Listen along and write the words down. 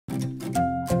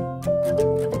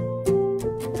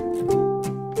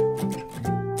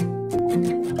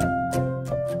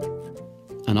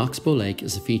oxbow lake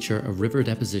is a feature of river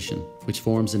deposition, which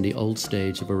forms in the old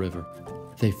stage of a river.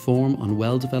 They form on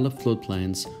well-developed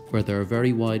floodplains where there are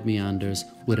very wide meanders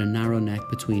with a narrow neck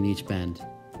between each bend.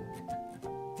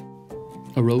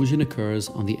 Erosion occurs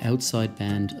on the outside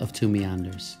bend of two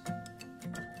meanders.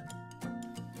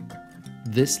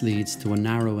 This leads to a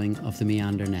narrowing of the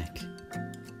meander neck.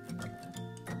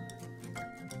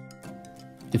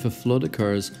 If a flood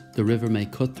occurs, the river may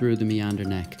cut through the meander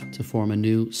neck to form a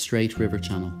new straight river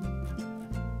channel.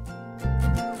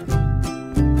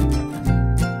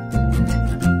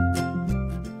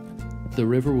 The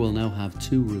river will now have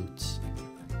two routes.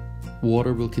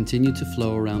 Water will continue to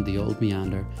flow around the old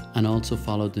meander and also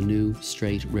follow the new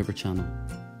straight river channel.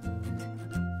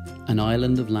 An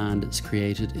island of land is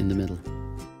created in the middle.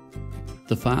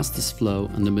 The fastest flow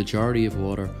and the majority of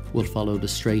water will follow the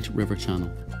straight river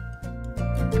channel.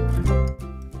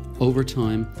 Over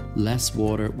time, less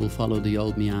water will follow the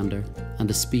old meander and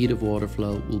the speed of water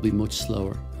flow will be much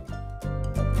slower.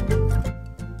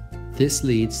 This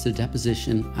leads to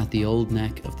deposition at the old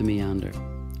neck of the meander,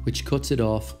 which cuts it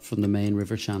off from the main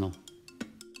river channel.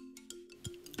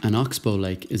 An oxbow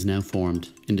lake is now formed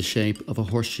in the shape of a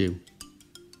horseshoe.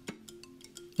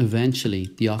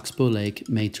 Eventually, the oxbow lake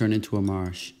may turn into a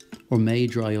marsh or may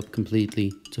dry up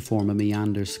completely to form a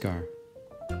meander scar.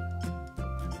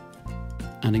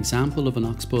 An example of an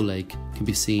oxbow lake can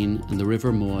be seen in the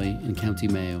River Moy in County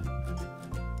Mayo.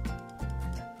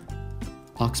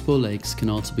 Oxbow lakes can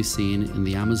also be seen in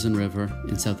the Amazon River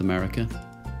in South America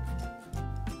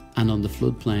and on the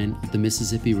floodplain of the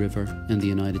Mississippi River in the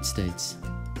United States.